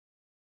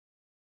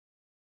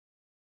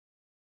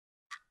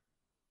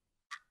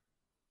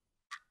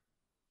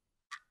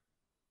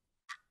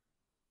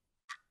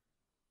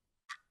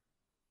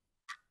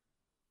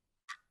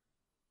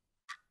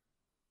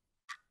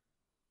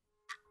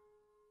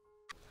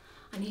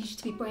I need you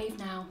to be brave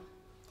now.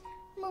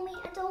 Mummy,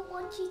 I don't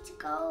want you to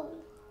go.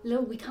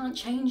 Lil, we can't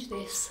change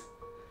this.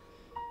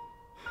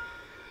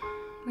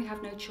 We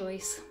have no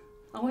choice.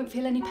 I won't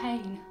feel any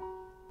pain.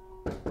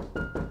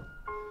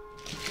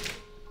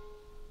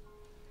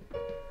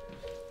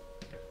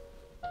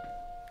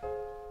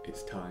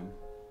 It's time.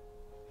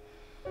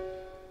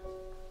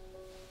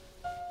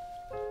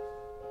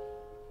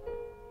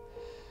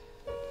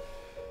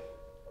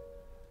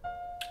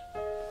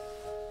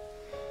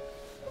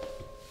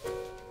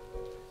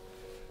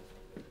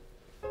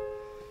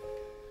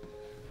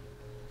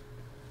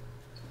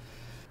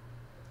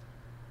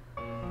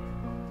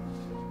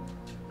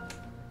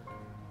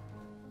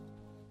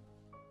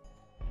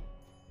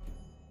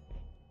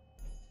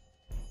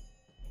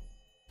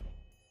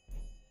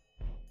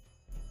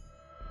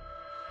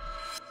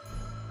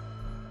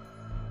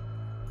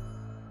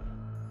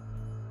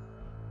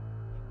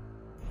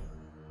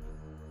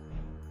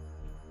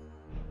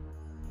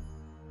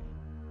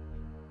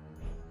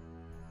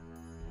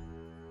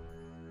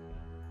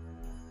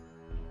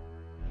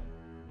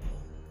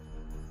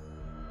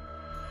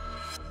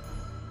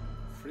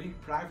 Free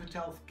private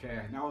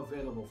healthcare now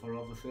available for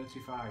over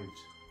 35s.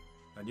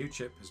 A new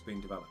chip has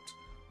been developed.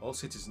 All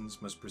citizens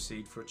must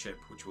proceed for a chip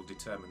which will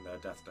determine their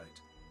death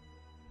date.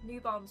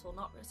 Newborns will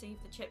not receive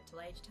the chip till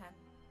age 10.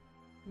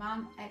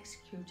 Man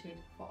executed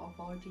for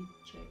avoiding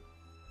chip.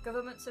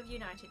 Governments have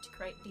united to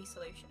create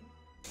dissolution.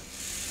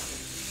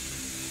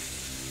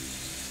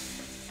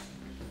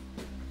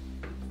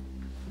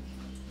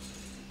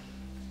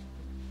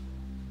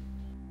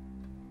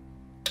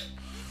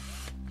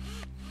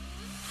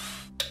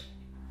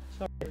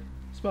 Sorry,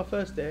 it's my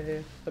first day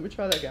here. Let me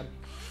try that again.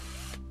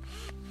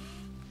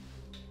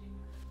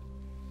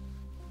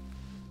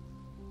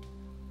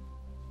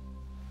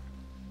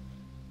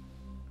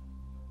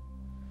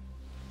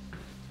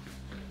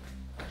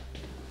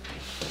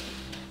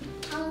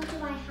 How long do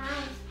I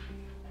have?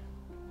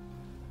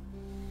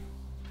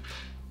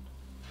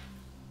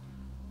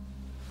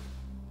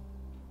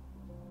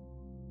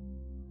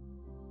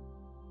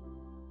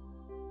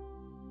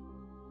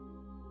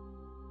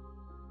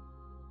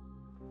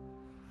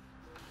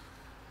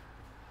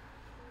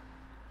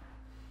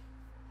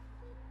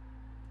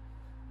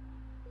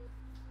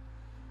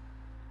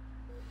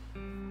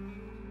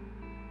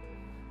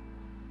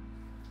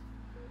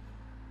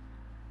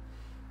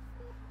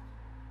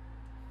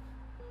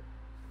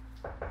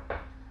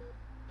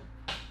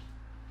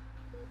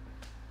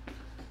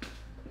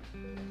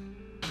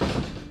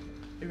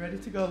 You ready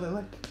to go,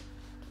 Lily?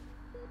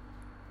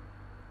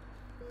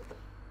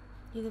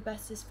 You're the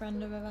bestest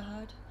friend I've ever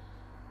had.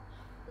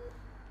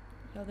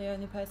 You're the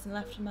only person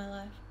left in my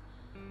life.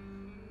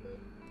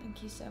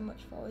 Thank you so much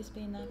for always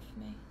being there for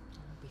me.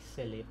 Don't be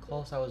silly. Of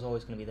course I was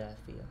always going to be there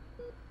for you.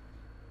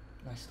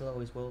 And I still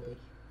always will be.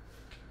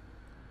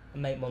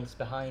 I'm 8 months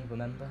behind,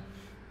 remember?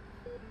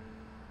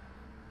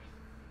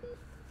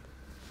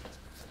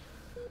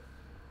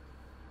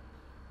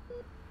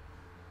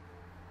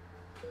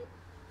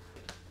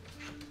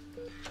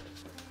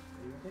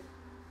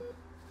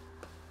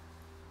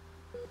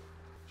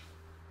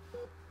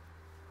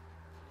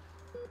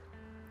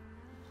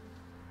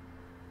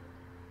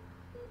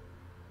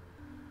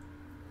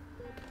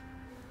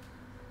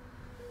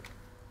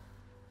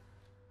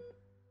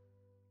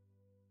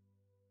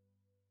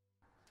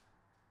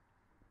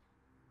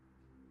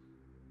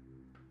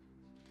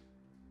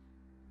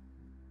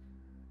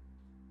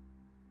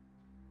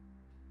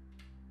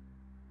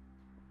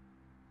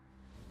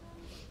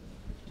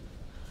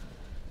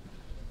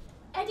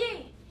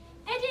 Eddie!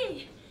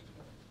 Eddie!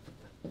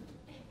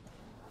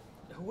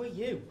 Who are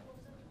you?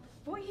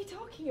 What are you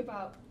talking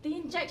about? The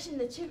injection,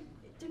 the chip,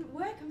 it didn't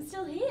work. I'm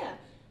still here.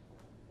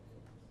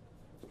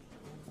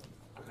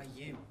 Are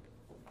you?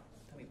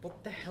 Tell me,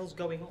 what the hell's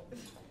going on?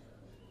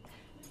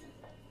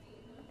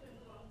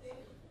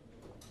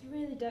 You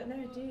really don't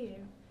know, do you?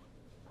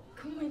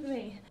 Come with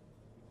me.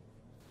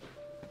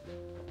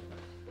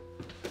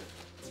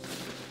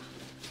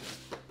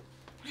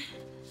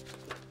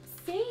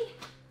 See?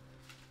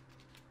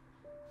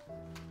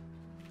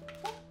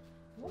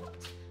 What?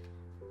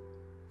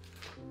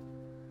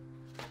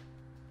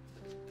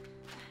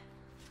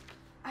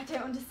 I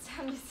don't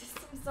understand. Is this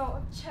some sort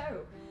of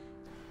joke?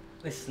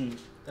 Listen,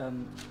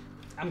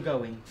 I'm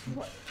going.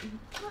 What?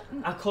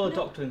 I'll call a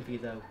doctor in for you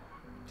though.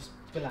 Just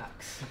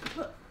relax.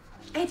 But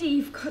Eddie,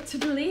 you've got to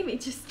believe me.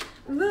 Just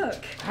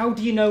look. How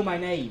do you know my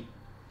name?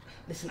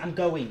 Listen, I'm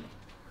going.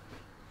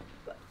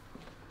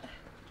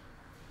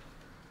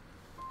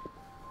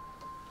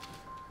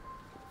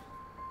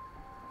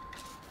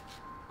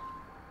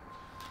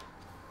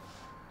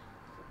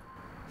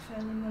 If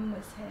only Mum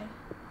was here,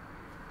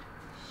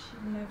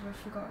 she'd never have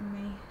forgotten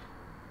me.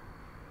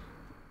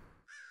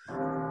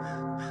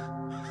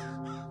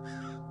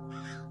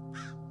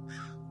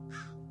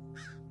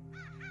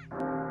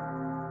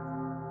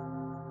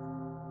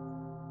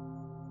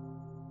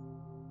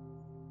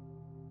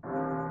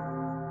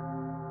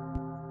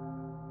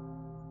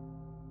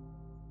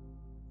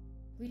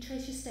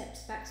 Retrace your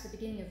steps back to the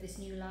beginning of this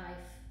new life,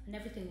 and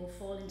everything will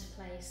fall into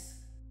place.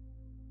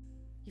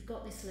 You've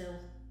got this, Lil.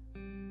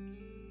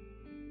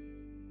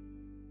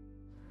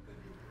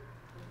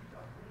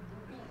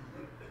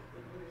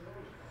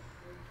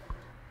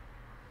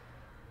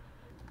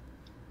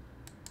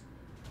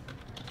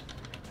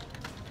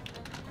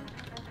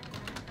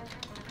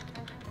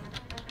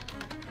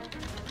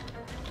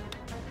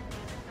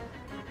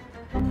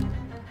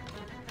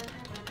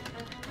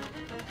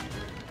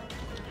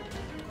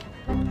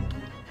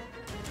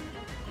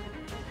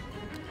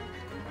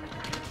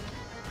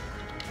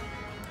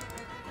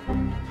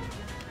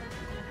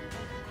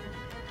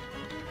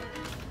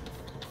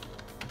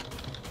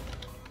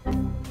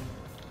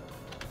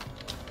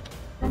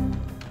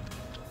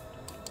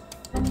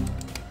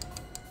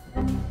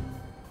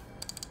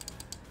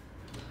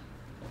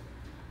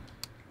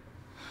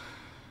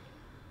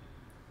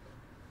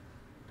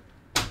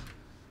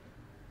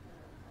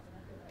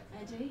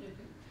 Eddie?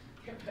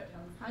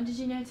 How did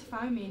you know to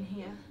find me in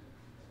here?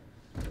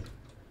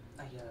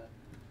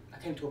 I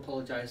came to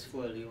apologise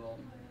for earlier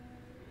on.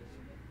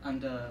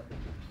 And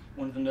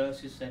one of the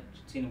nurses said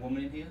she'd seen a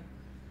woman in here.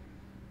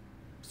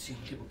 Assumed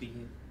it would be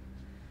you.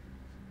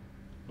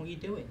 What are you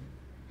doing?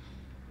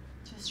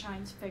 Just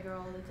trying to figure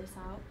all of this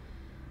out.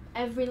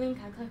 Every link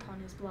I click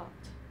on is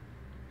blocked.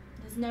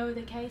 There's no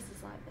other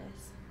cases like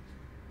this.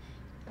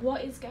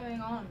 What is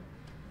going on?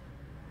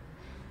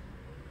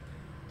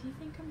 Do you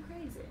think I'm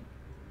crazy?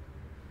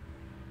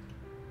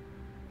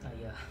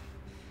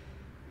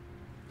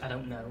 I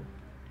don't know,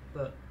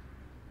 but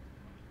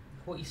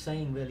if what you're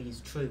saying really is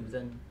true,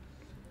 then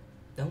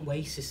don't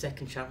waste a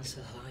second chance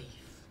at life.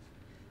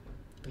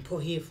 You've been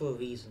put here for a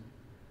reason.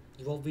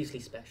 You're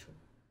obviously special.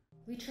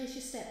 Retrace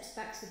your steps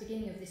back to the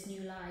beginning of this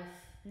new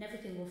life, and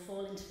everything will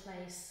fall into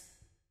place.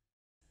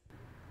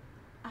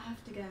 I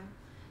have to go.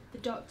 The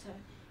doctor,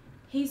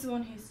 he's the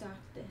one who started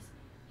this.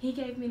 He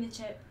gave me the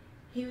chip.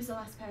 He was the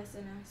last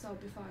person I saw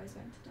before I was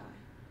meant to die.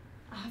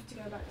 I have to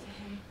go back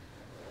to him.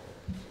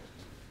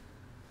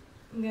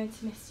 I'm going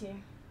to miss you,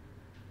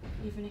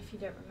 even if you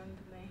don't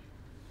remember me.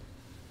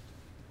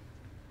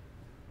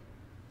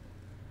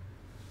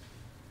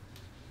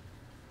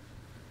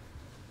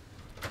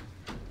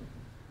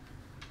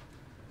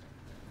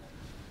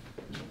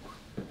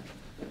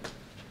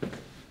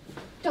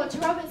 Dr.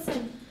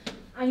 Robertson,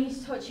 I need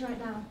to talk to you right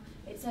now.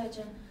 It's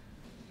urgent.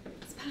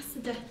 It's past the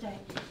death day.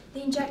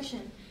 The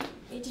injection,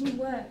 it didn't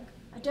work.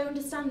 I don't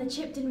understand. The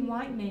chip didn't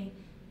wipe me.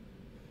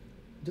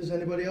 Does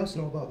anybody else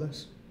know about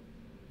this?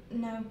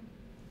 No,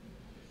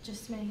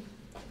 just me.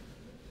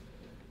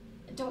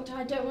 Doctor,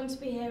 I don't want to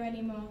be here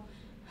anymore.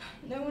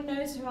 No one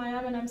knows who I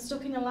am and I'm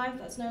stuck in a life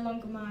that's no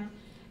longer mine.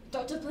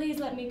 Doctor, please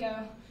let me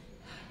go.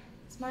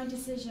 It's my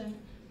decision.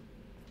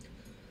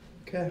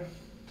 Okay,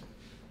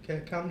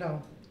 calm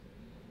down.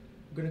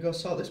 I'm gonna go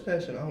sort this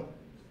patient out.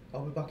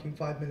 I'll be back in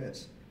 5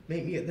 minutes.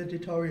 Meet me at the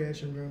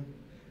deterioration room,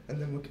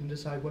 and then we can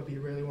decide whether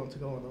you really want to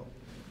go or not.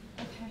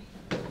 Okay.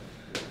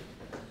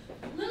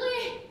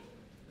 Lily!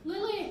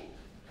 Lily!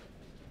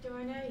 Do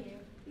I know you?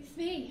 It's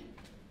me.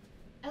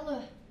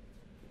 Ella.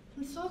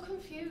 I'm so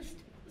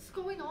confused. What's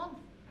going on?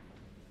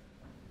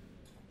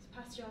 It's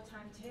past your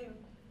time too.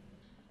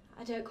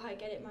 I don't quite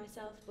get it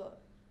myself,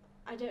 but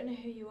I don't know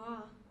who you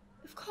are.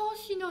 Of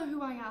course you know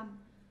who I am.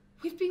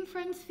 We've been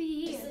friends for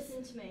years. Just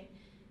listen to me.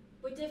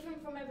 We're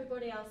different from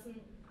everybody else and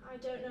I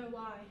don't know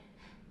why.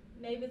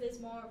 Maybe there's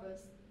more of us.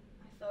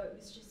 I thought it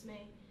was just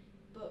me.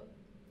 But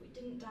we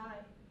didn't die.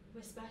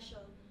 We're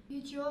special.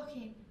 You're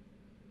joking.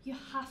 You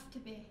have to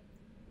be.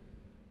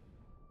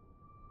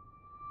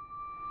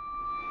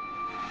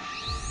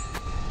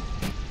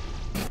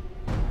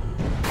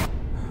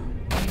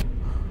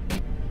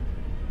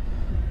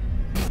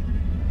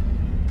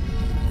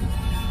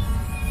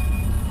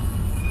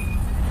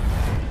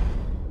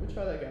 Let me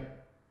try that again.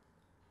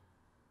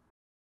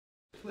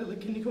 Lily,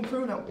 can you come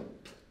through now?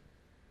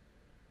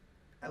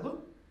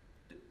 Hello?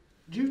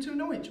 Do you two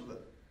know each other?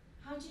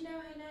 How do you know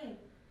her name?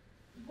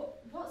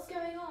 What's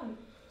going on?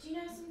 Do you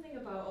know something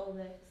about all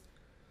this?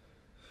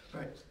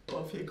 Right,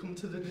 both of you come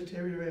to the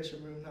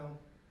deterioration room now.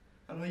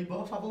 I know you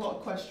both have a lot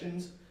of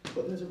questions,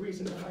 but there's a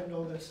reason behind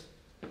all this.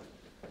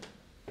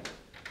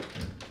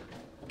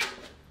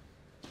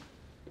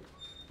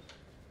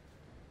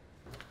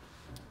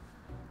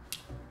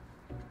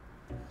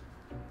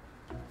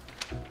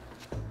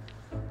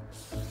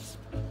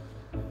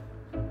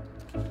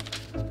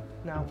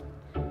 Now,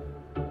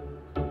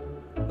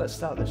 let's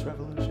start this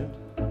revolution.